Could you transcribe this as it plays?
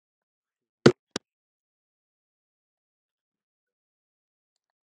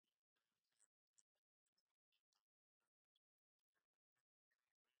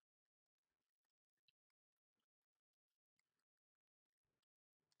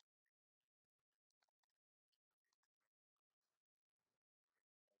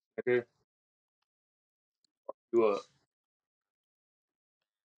nigga. You up.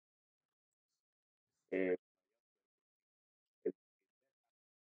 Yeah.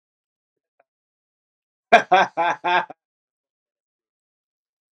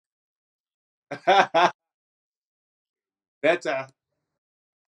 Better.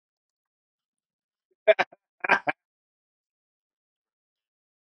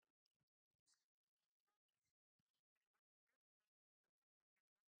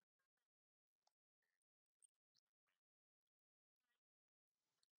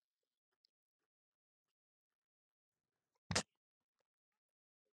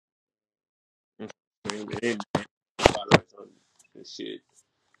 It shit.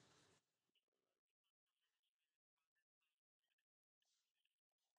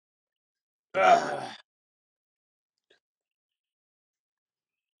 Ah,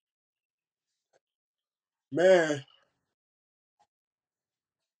 man.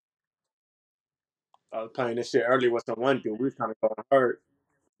 I was playing this shit earlier with some one dude. We was kind of going hard.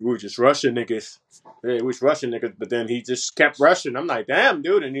 We were just rushing niggas. Yeah, we was rushing niggas, but then he just kept rushing. I'm like, damn,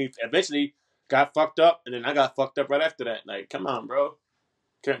 dude. And he eventually got fucked up, and then I got fucked up right after that. Like, come on, bro.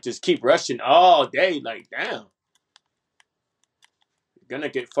 Can't just keep rushing all day. Like, damn. You're gonna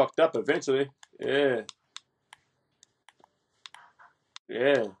get fucked up eventually. Yeah,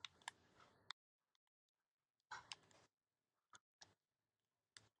 yeah,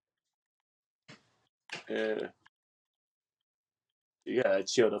 yeah. You gotta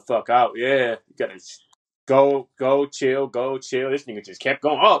chill the fuck out. Yeah. You gotta go, chill. This nigga just kept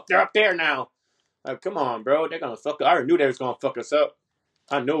going. Oh, they're up there now. Like, come on, bro. They're gonna fuck. I already knew they was gonna fuck us up.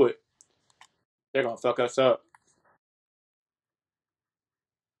 I knew it. They're gonna fuck us up.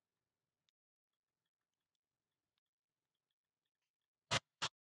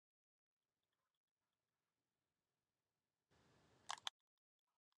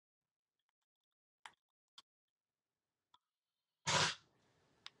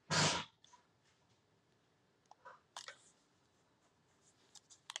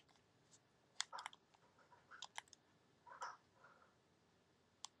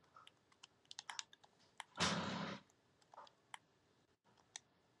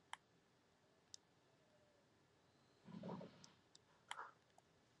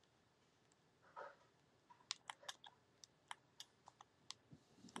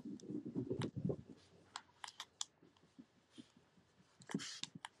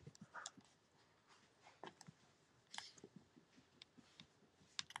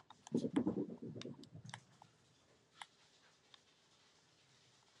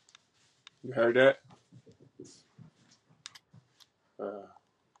 You heard that? Uh,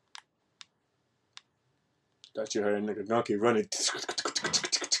 thought you heard a nigga donkey running.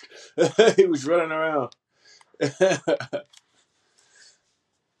 He was running around.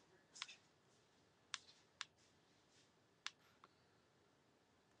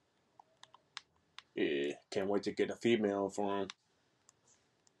 Yeah, can't wait to get a female for him.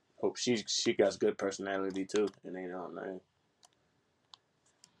 Hope she got good personality too, and ain't all name.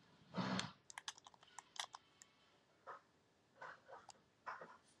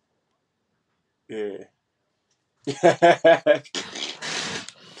 Yeah.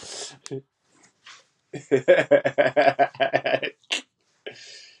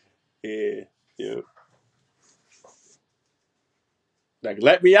 Yeah, yeah. Like,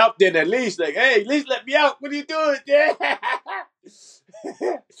 let me out then at least. Like, hey, at least let me out. What are you doing? Yeah.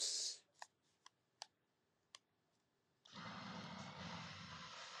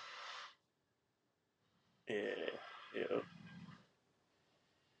 Yeah, yeah,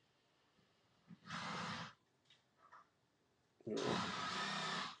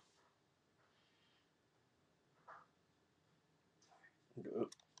 yeah.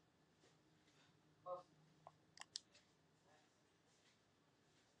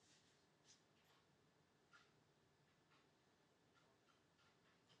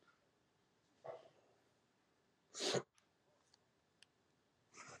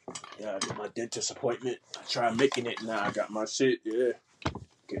 Yeah, I did my dentist appointment. I tried making it. Now I got my shit. Yeah,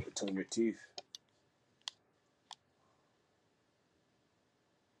 get between your teeth.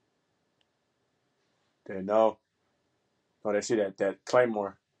 They know. Oh, they see that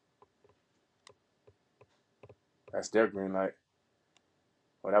Claymore. That's their green light.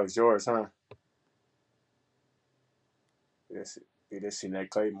 Oh, that was yours, huh? Yes, they just seen that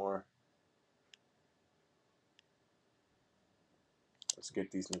Claymore. Let's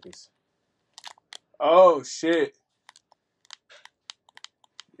get these niggas. Oh shit.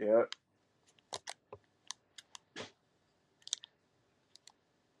 Yep.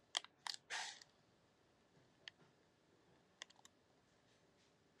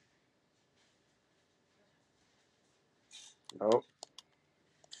 Nope.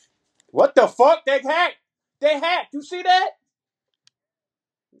 What the fuck? They hacked. They hacked. You see that?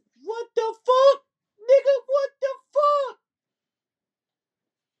 What the fuck? Nigga, what the fuck?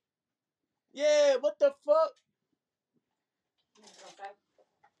 Yeah, what the fuck?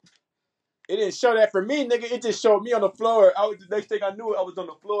 It didn't show that for me, nigga. It just showed me on the floor. I was the next thing I knew, I was on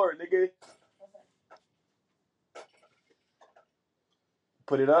the floor, nigga.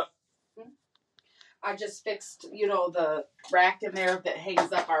 Put it up. I just fixed, the rack in there that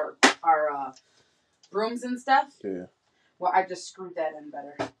hangs up our brooms and stuff. Yeah. Well, I just screwed that in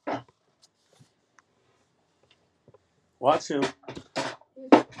better. Watch him.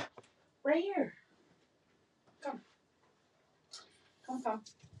 Right here. Come. Come.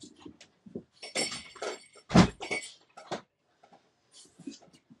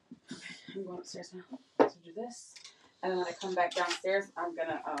 I'm going upstairs now. So do this. And then when I come back downstairs, I'm going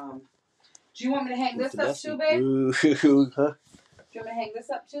to, do you want me to hang this up too, babe? Ooh, huh? Do you want me to hang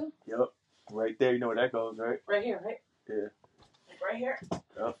this up too? Yep. Right there. You know where that goes, right? Right here, right? Yeah. Right here?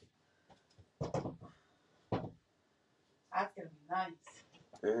 Yep. That's going to be nice.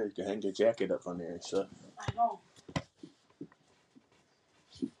 Yeah, you can hang your jacket up on there and stuff. I know.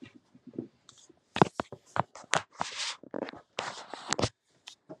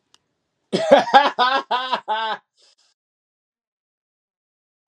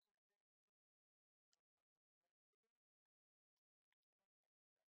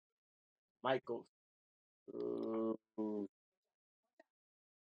 Michael. Ooh.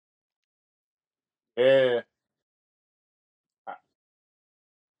 Yeah.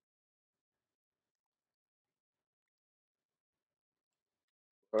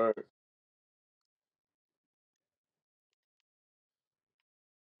 Word.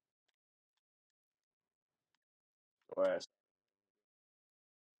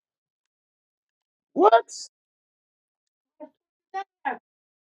 What? See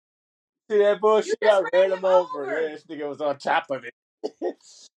that bullshit? I ran him over. Yeah, this nigga was on top of it.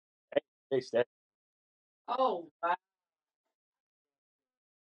 Hey, that Oh, wow.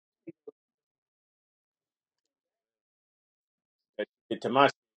 shit to my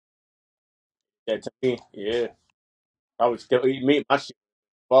that to me. Yeah. I was still eating meat. My shit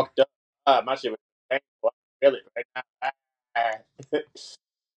fucked up. My shit was painful. I can feel it right now.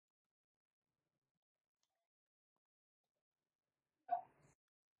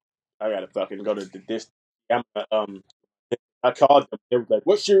 I gotta fucking go to this. I'm I called them. They was like,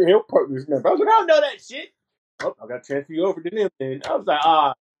 "What's your help partner's number?" I was like, "I don't know that shit." Oh, I got to transfer you over to them. And I was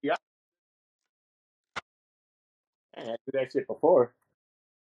like, yeah, I had to do that shit before.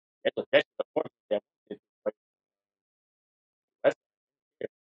 That shit before. That's,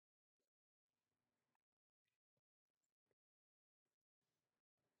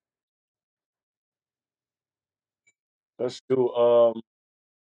 let's do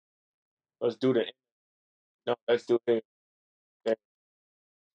let's do the no, let's do it.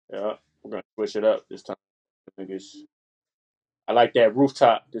 Yeah, we're gonna switch it up this time. Niggas. I like that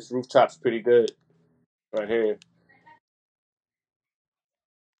rooftop. This rooftop's pretty good right here.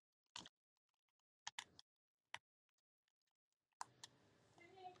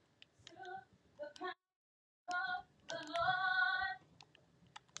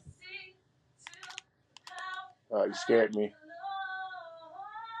 You scared me.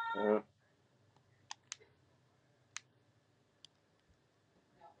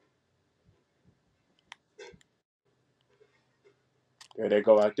 There they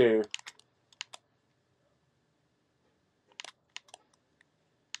go out there.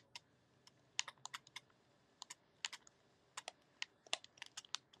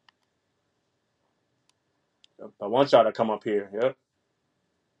 I want y'all to come up here. Yep.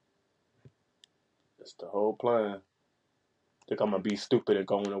 That's the whole plan. Think I'm gonna be stupid and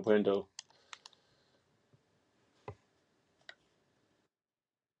go in the window.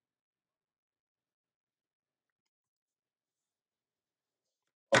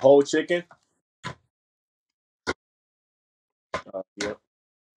 A whole chicken? Yep.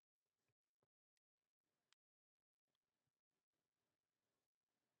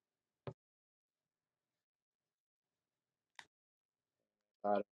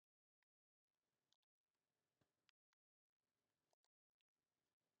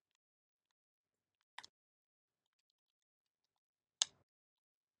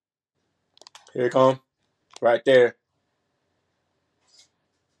 Here it come. Right there.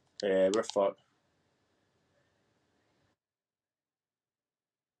 Yeah, we're fucked.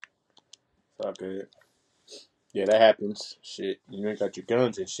 It's all good. Yeah, that happens. Shit. You ain't got your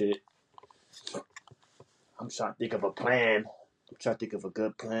guns and shit. I'm trying to think of a plan. I'm trying to think of a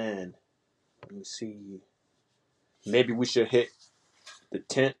good plan. Let me see. Maybe we should hit the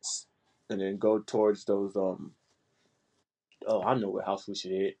tents and then go towards those. Oh, I know what house we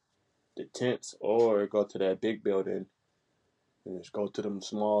should hit. The tents, or go to that big building and just go to them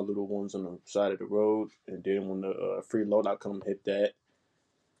small little ones on the side of the road, and then when the free loadout come, hit that,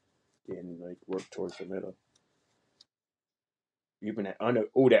 and like work towards the middle. Even that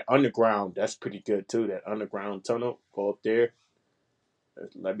underground, that's pretty good too. That underground tunnel, go up there.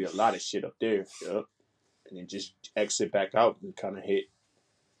 There'd be a lot of shit up there. Yep. And then just exit back out and kind of hit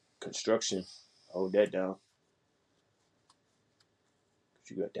construction. Hold that down.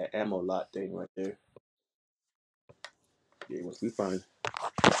 You got that ammo lot thing right there. Yeah, once we find,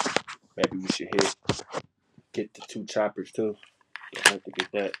 maybe we should get the two choppers too. I have to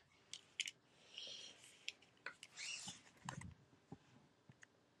get that.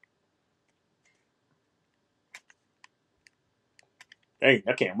 Hey,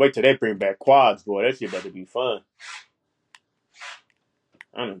 I can't wait till they bring back quads, boy. That shit about to be fun.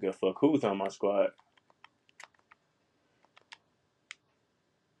 I don't give a fuck who's on my squad.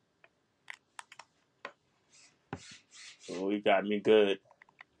 So he got me good.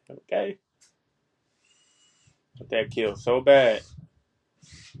 Okay. But that kill so bad.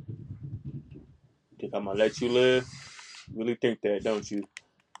 Think I'm gonna let you live? Really think that, don't you?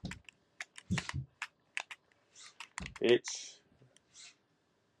 Bitch.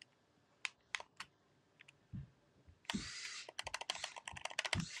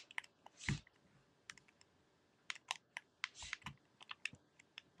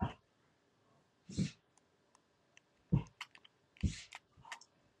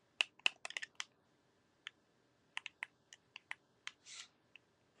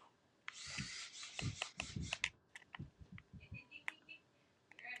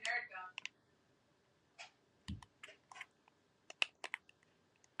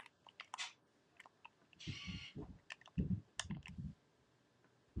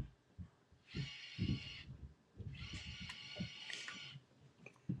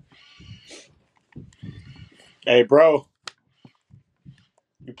 Hey, bro.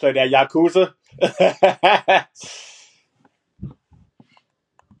 You play that Yakuza?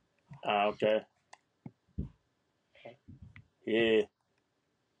 Okay. Yeah.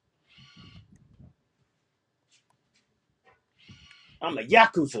 I'm a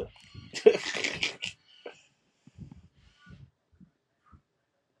Yakuza.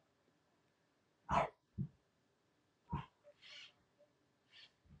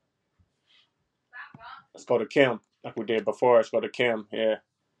 Let's go to Kim. Like we did before. Let's go to Kim. Yeah.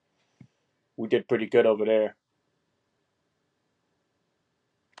 We did pretty good over there.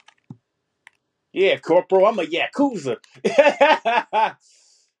 Yeah, Corporal, I'm a Yakuza.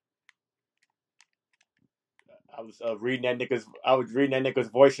 I was reading that nigga's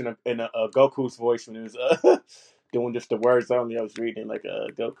voice in a Goku's voice when he was doing just the words only. I was reading like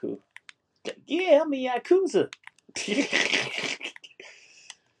Goku. Yeah, I'm a Yakuza.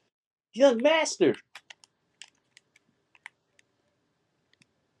 Young master.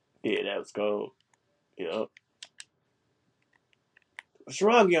 Yeah, that was gold. Yeah. What's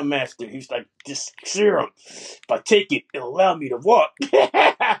wrong, young master? He's like, this serum. If I take it, it'll allow me to walk.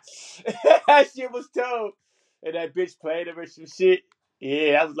 That shit was told. And that bitch played him or some shit.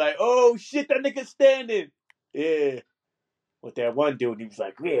 Yeah, I was like, oh shit, that nigga standing. Yeah. With that one dude, he was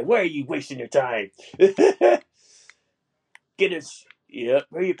like, yeah, where are you wasting your time? Get his, yeah,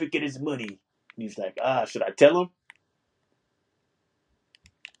 hurry up and get his money. And he's like, should I tell him?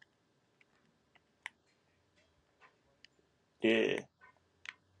 Yeah.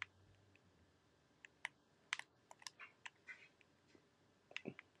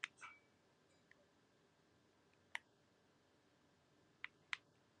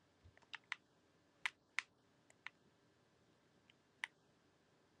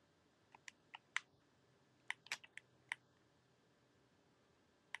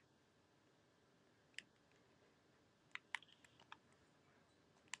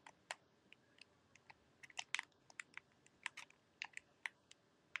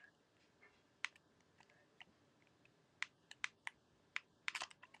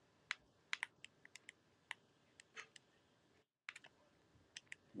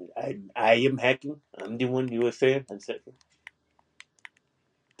 I am hacking. I'm the one you were saying. I said.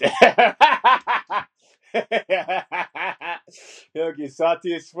 He'll get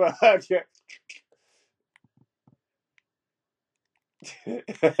salty as fuck.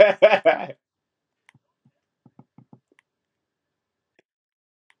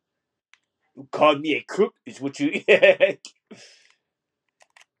 You called me a crook, is what you.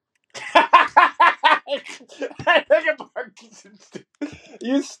 Nigga Parkinson.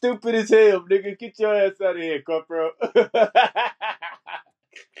 You stupid as hell, nigga. Get your ass out of here, corporal.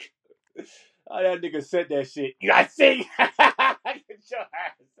 Oh, that nigga said that shit. You gotta see. Get your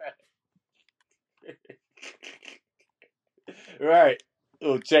ass out. Right.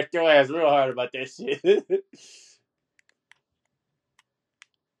 Oh, check your ass real hard about that shit.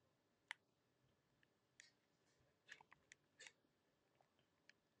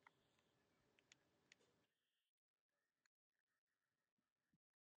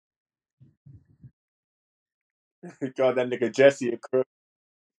 Call that nigga Jesse a crook.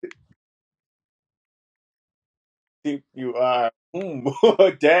 Think you are.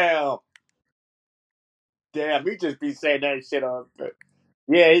 Damn. Damn. He just be saying that shit on.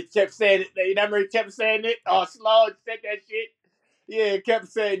 Yeah, he kept saying it. You remember he kept saying it? Oh, slow and said that shit. Yeah, he kept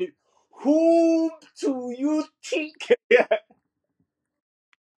saying it. Whom do you think?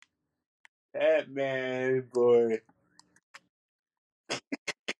 That man, boy.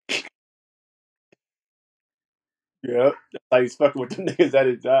 Yep. That's how he's fucking with them niggas at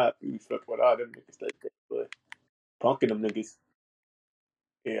his job. He was fucking with all them niggas like that, boy. Punking them niggas.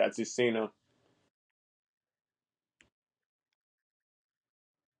 Yeah, I just seen him.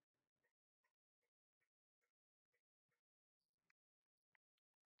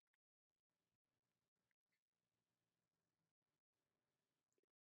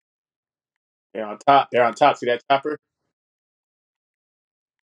 They're on top. They're on top. See that chopper?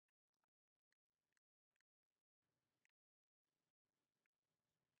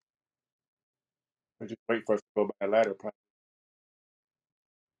 We're just waiting for us to go by the ladder. Probably.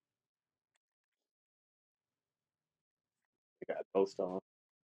 They got a ghost on.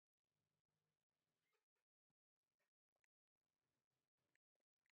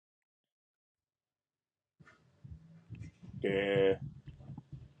 Yeah.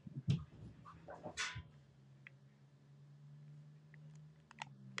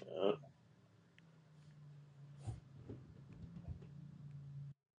 Yeah.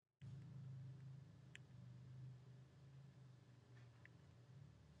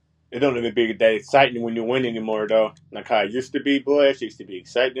 It don't even be that exciting when you win anymore, though. Like how it used to be, boy. It used to be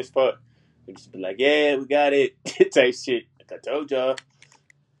exciting as fuck. It used to be like, yeah, we got it. Type shit. Like I told y'all.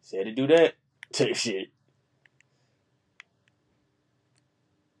 Said to do that. Type shit.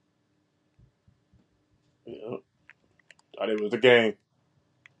 You know, thought it was a game.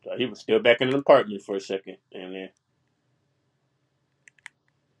 Thought he was still back in the apartment for a second. And then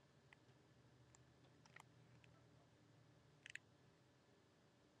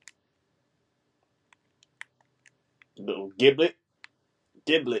little giblet.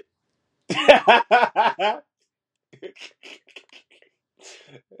 Giblet.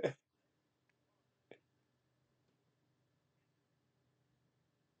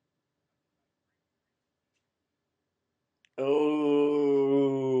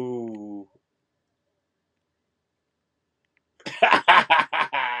 Oh.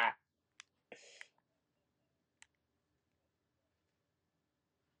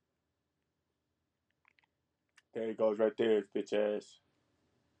 There he goes right there, bitch ass.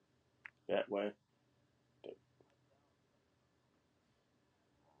 That way.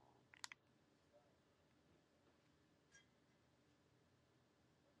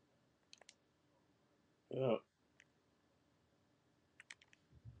 Yeah.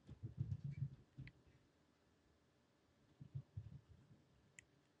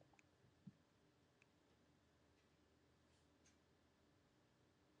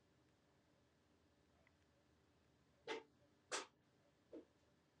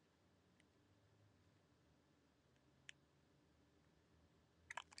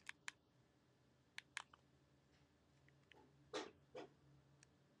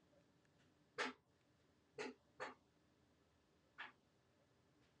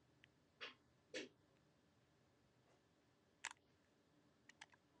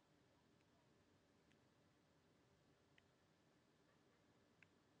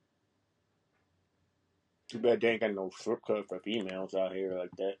 Too bad they ain't got no strip club for females out here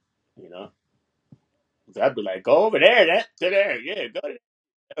like that. You know? 'Cause I'd be like, go over there, that to there. Yeah, go there.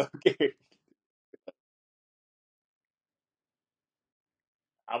 Okay.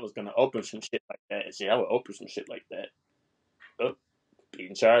 I was gonna open some shit like that. See, I would open some shit like that. Oh, be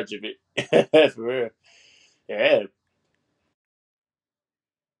in charge of it. For real. Yeah.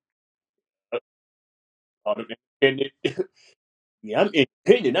 All them independent. Yeah, I'm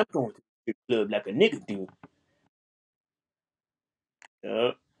independent. I'm going to the club like a nigga do.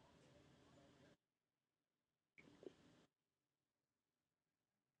 Yeah.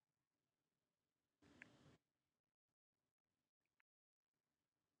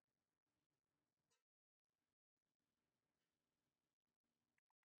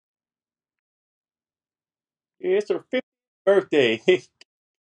 Yeah, it's her 50th birthday.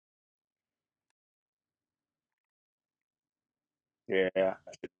 Yeah, I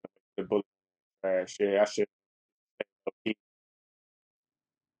should the bullet trash. Yeah, I should.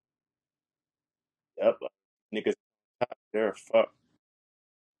 Yep, niggas, they're fucked.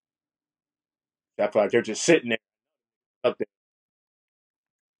 That's why they're just sitting there up there.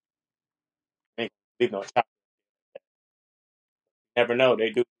 Ain't leave no top. Never know.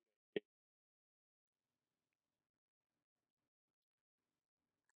 They do.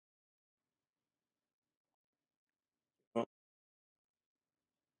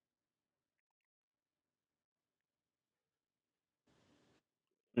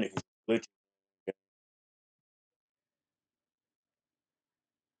 Niggas glitch.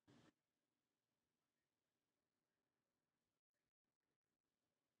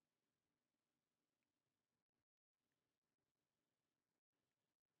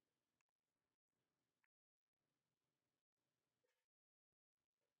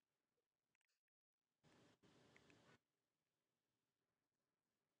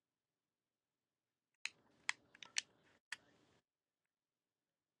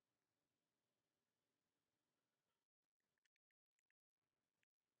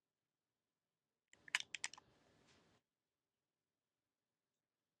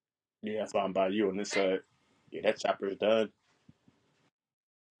 Yeah, that's why I'm by you on this side. Yeah, that chopper's done.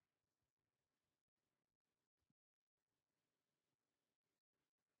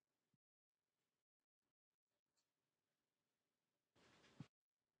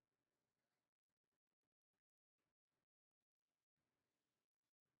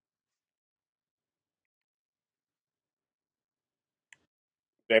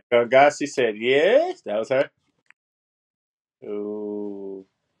 That gun guy, she said, yes. That was her. Ooh,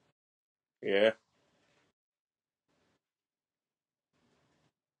 yeah,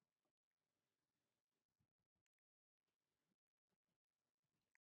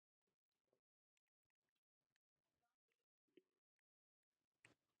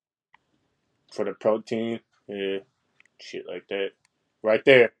 for the protein. Yeah, shit like that. Right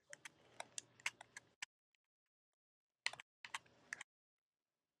there.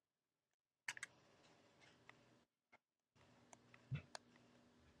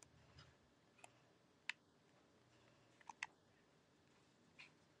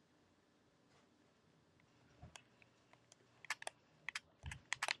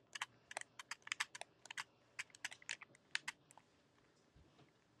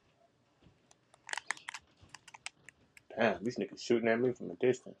 Damn, these niggas shooting at me from a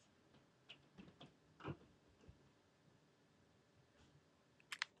distance.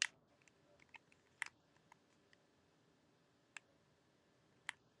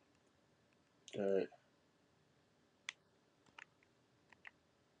 Uh,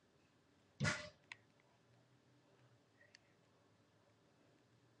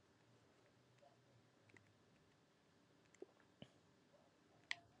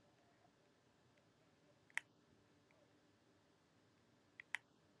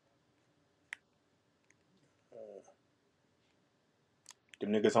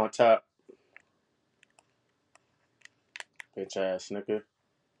 them niggas on top. Bitch ass nigga.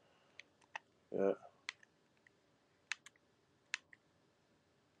 Yeah,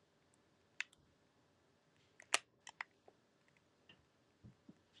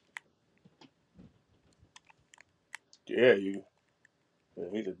 yeah, you. Yeah,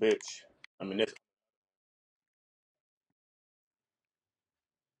 he's a bitch. I mean, this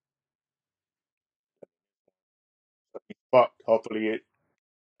he fucked. Hopefully it.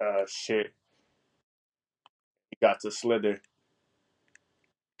 Shit. He got to slither.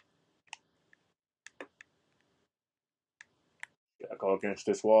 Gotta go against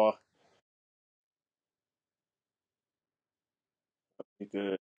this wall. He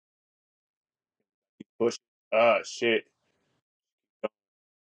good. Push. Shit.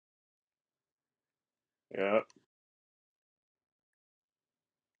 Yeah.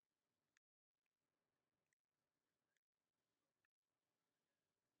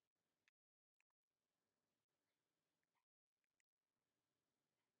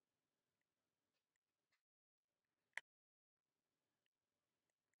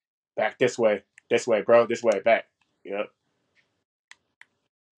 Back this way. This way, bro. This way. Back. Yep.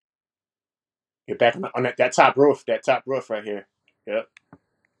 Get back on that top roof. That top roof right here. Yep.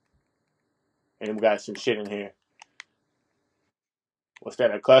 And then we got some shit in here. What's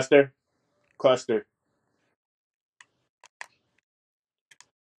that? A cluster? Cluster.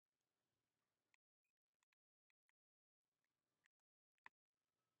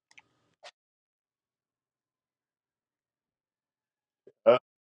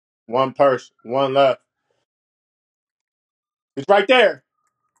 One purse. One left. It's right there.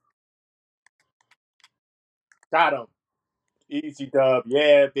 Got him. Easy dub.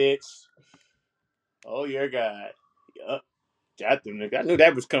 Yeah, bitch. Oh, your God. Yup. Got them, nigga. I knew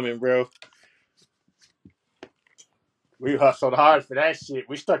that was coming, bro. We hustled hard for that shit.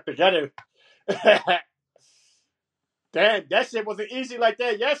 We stuck together. Damn, that shit wasn't easy like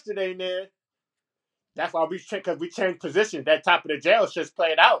that yesterday, man. That's why because we changed positions. That top of the jail just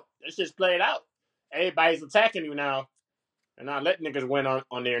played out. It's just played out. Everybody's attacking you now. And not letting niggas win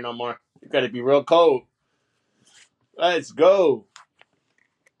on there no more. You gotta be real cold. Let's go.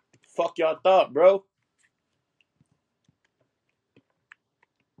 Fuck y'all thought, bro.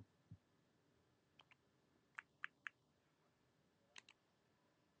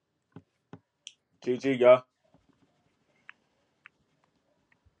 GG, y'all.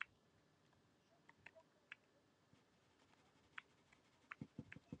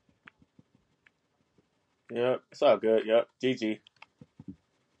 Yep, it's all good. Yep, GG.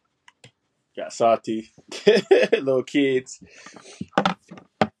 Got salty. Little kids.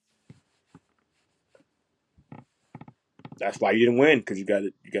 That's why you didn't win, because you got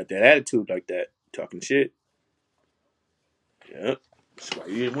that attitude like that. Talking shit. Yep. That's why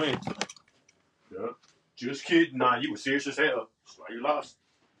you didn't win. Yep. Just kidding. Nah, you were serious as hell. That's why you lost.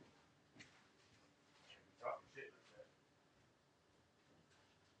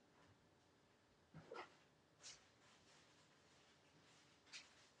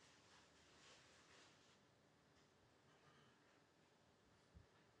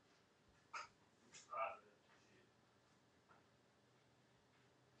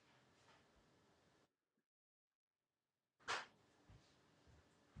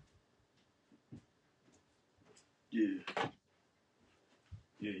 Yeah.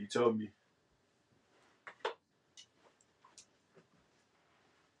 Yeah, you told me.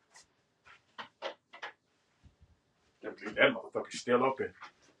 That motherfucker's still open.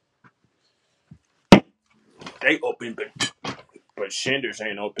 They open, but Shinder's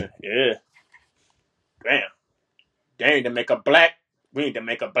ain't open. Yeah. Damn. They need to make a black. We need to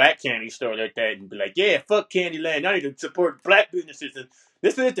make a black candy store like that and be like, yeah, fuck Candyland. I need to support black businesses. And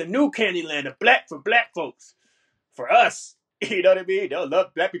this is the new Candyland, the black for black folks. For us. You know what I mean? They'll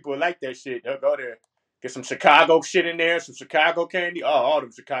love black people like that shit. They'll go there, get some Chicago shit in there, some Chicago candy. Oh, all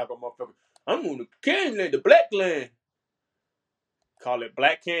them Chicago motherfuckers. I'm on the Candyland, the black land. Call it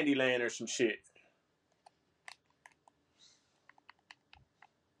Black Candyland or some shit.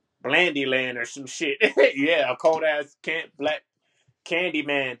 Blandyland or some shit. Yeah, a cold ass black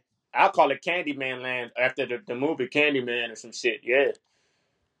Candyman. I'll call it Candyman Land after the movie Candyman or some shit. Yeah.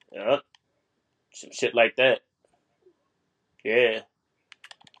 Yeah. Some shit like that. Yeah.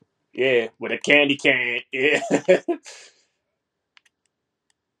 Yeah. With a candy can. Yeah.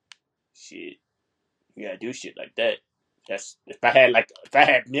 Shit. You gotta do shit like that. That's if I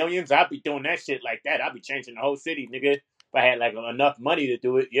had millions, I'd be doing that shit like that. I'd be changing the whole city, nigga. If I had like enough money to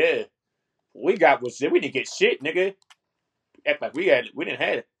do it, yeah. What we got was we didn't get shit, nigga. Act like we didn't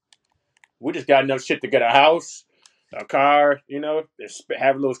have it. We just got enough shit to get a house, a car,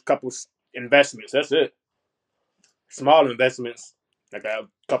 have a little couple investments. That's it. Small investments, like a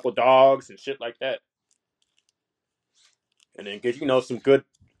couple dogs and shit like that, and then get some good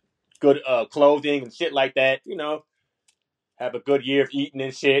clothing and shit like that. Have a good year of eating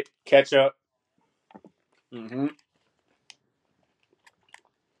and shit. Catch up. Mm-hmm.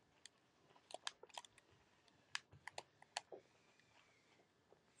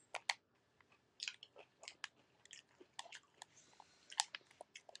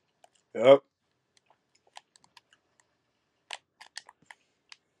 Yep.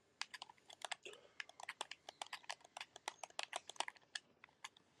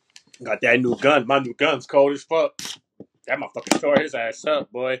 Got that new gun. My new gun's cold as fuck. That motherfucker tore his ass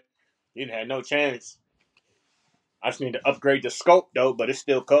up, boy. He didn't have no chance. I just need to upgrade the scope though, but it's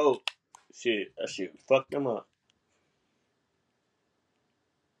still cold. Shit, that shit fucked them up.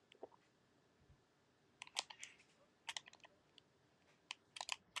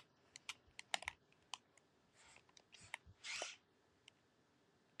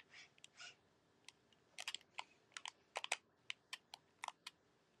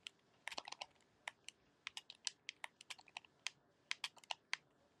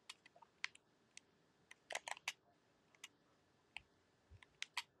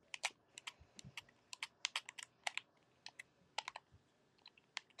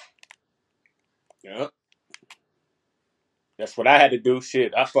 Yep. That's what I had to do.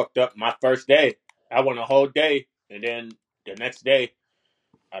 Shit, I fucked up my first day. I went a whole day, and then the next day,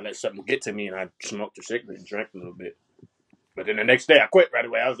 I let something get to me, and I smoked a cigarette and drank a little bit. But then the next day, I quit right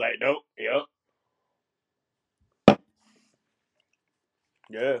away. I was like, nope, yep.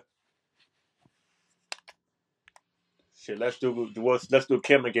 Yeah. Shit, let's do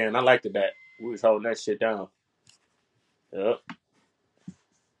Kim again. I liked that. We was holding that shit down. Yep.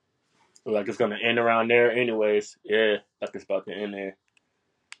 Like it's gonna end around there anyways. Yeah, like it's about to end there.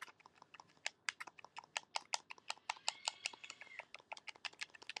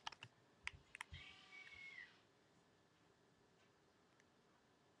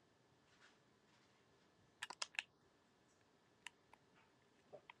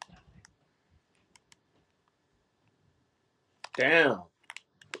 Damn.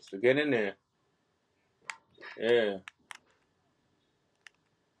 Let's get in there. Yeah.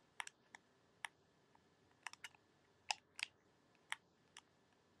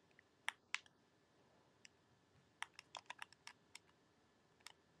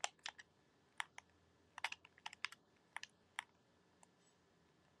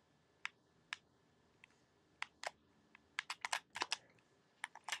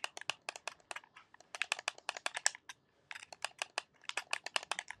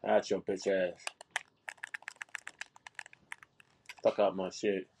 That's your bitch ass. Fuck out my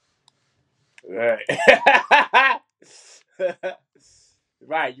shit. Right.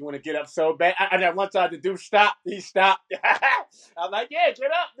 Right. You want to get up so bad? I that one time the dude stopped. He stopped. I'm like, yeah,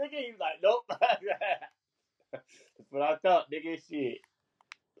 get up, nigga. He's like, nope. That's what I thought, nigga. Shit.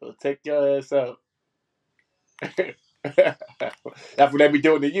 So take your ass up. That's what they be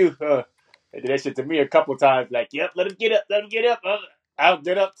doing to you, huh? They did that shit to me a couple times. Like, yep, let him get up. Let him get up. I'll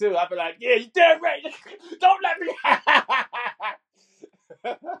get up too. I'll be like, yeah, you damn right. Don't let me.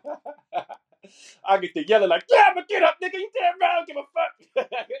 I get to yelling like, yeah, but get up, nigga. You damn right. I don't give a fuck.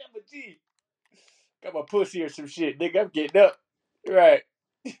 I'm a G. I'm a pussy or some shit, nigga. I'm getting up. Right.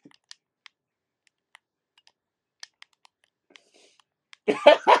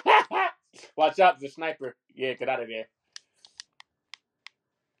 Watch out, the sniper. Yeah, get out of there.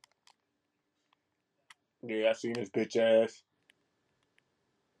 Yeah, I seen his bitch ass.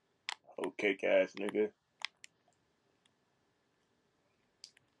 Oh, cake ass nigga.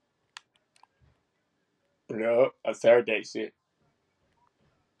 No, I heard that shit.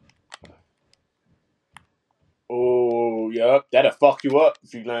 Oh, yup. That'll fuck you up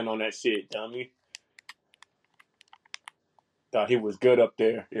if you land on that shit, dummy. Thought he was good up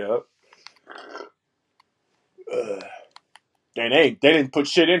there. Yup. They didn't put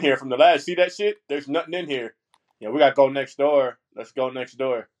shit in here from the last. See that shit? There's nothing in here. Yeah, we gotta go next door. Let's go next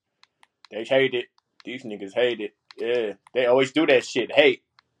door. They hate it. These niggas hate it. Yeah, they always do that shit. Hate.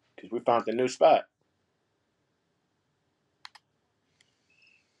 Because we found the new spot.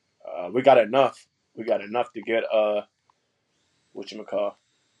 We got enough. We got enough to get, whatchamacall.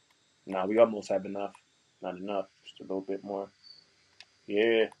 Nah, we almost have enough. Not enough. Just a little bit more.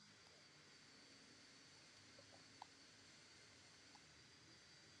 Yeah.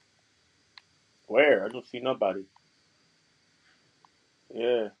 Where? I don't see nobody.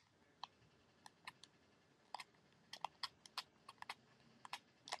 Yeah.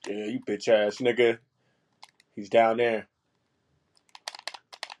 Yeah, you bitch ass nigga. He's down there.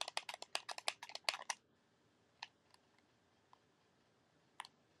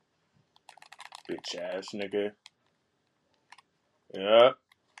 Bitch ass nigga. Yeah.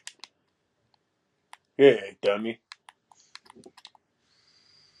 Yeah, dummy.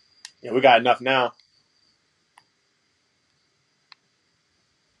 Yeah, we got enough now.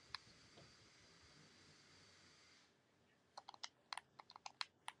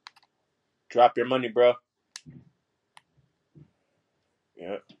 Drop your money, bro.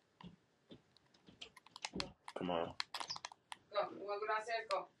 Yeah. Come on. Go. You want to go downstairs?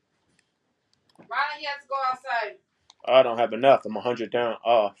 Go. Ronnie, he has to go outside. I don't have enough. I'm 100 down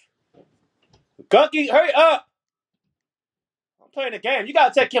off. Gunky, hurry up! I'm playing the game. You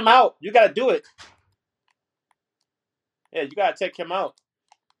gotta take him out. You gotta do it. Yeah, you gotta take him out.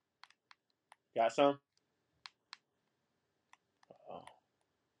 Got some? Oh,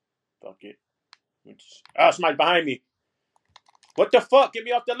 fuck it. Oh, somebody's behind me. What the fuck? Get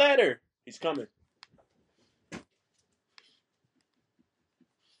me off the ladder. He's coming.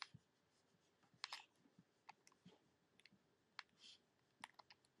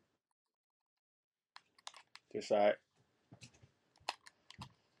 This side.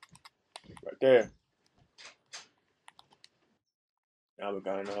 Right there. Now we're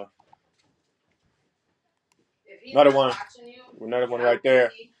going off. Another one. Another one right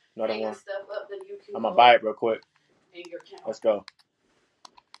there. Another one. I'm gonna buy it real quick. Let's go.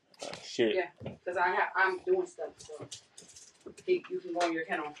 Shit. Yeah, because I'm doing stuff. So you can go in your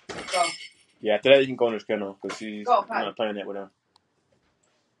kennel. Go. Yeah, after that you can go in his kennel because I'm not playing that with him.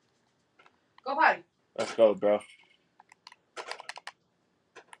 Go potty. Let's go, bro.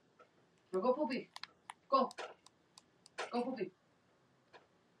 Now go poopy. Go. Go poopy.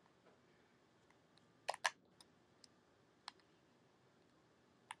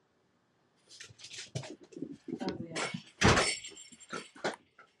 Oh, yeah.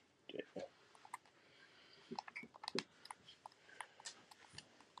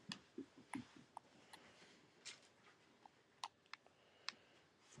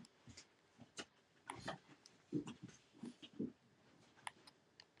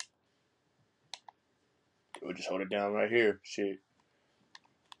 We'll just hold it down right here. Shit.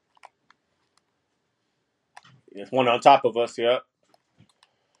 There's one on top of us, yeah.